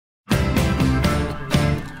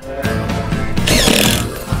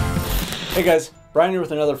Hey guys, Brian here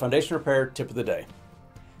with another foundation repair tip of the day.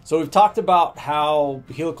 So we've talked about how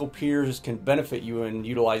helical piers can benefit you in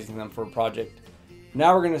utilizing them for a project.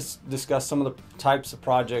 Now we're going to discuss some of the types of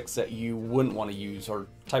projects that you wouldn't want to use, or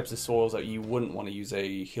types of soils that you wouldn't want to use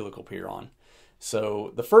a helical pier on.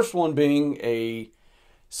 So the first one being a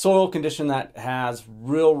soil condition that has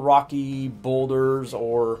real rocky boulders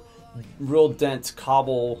or real dense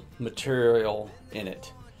cobble material in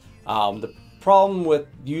it. The problem with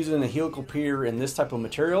using a helical pier in this type of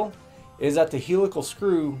material is that the helical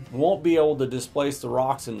screw won't be able to displace the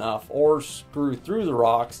rocks enough or screw through the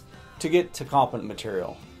rocks to get to competent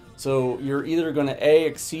material. So you're either going to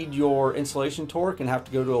exceed your insulation torque and have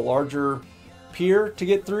to go to a larger pier to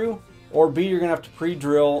get through, or B, you're going to have to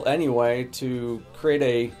pre-drill anyway to create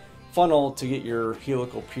a funnel to get your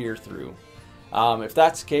helical pier through. If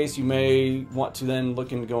that's the case, you may want to then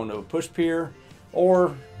look into going to a push pier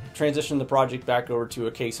or transition the project back over to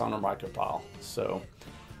a caisson or micropile. So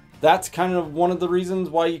that's kind of one of the reasons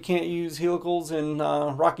why you can't use helicals in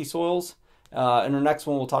rocky soils. In our next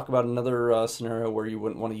one, we'll talk about another scenario where you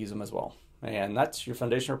wouldn't want to use them as well. And that's your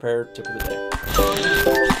foundation repair tip of the day.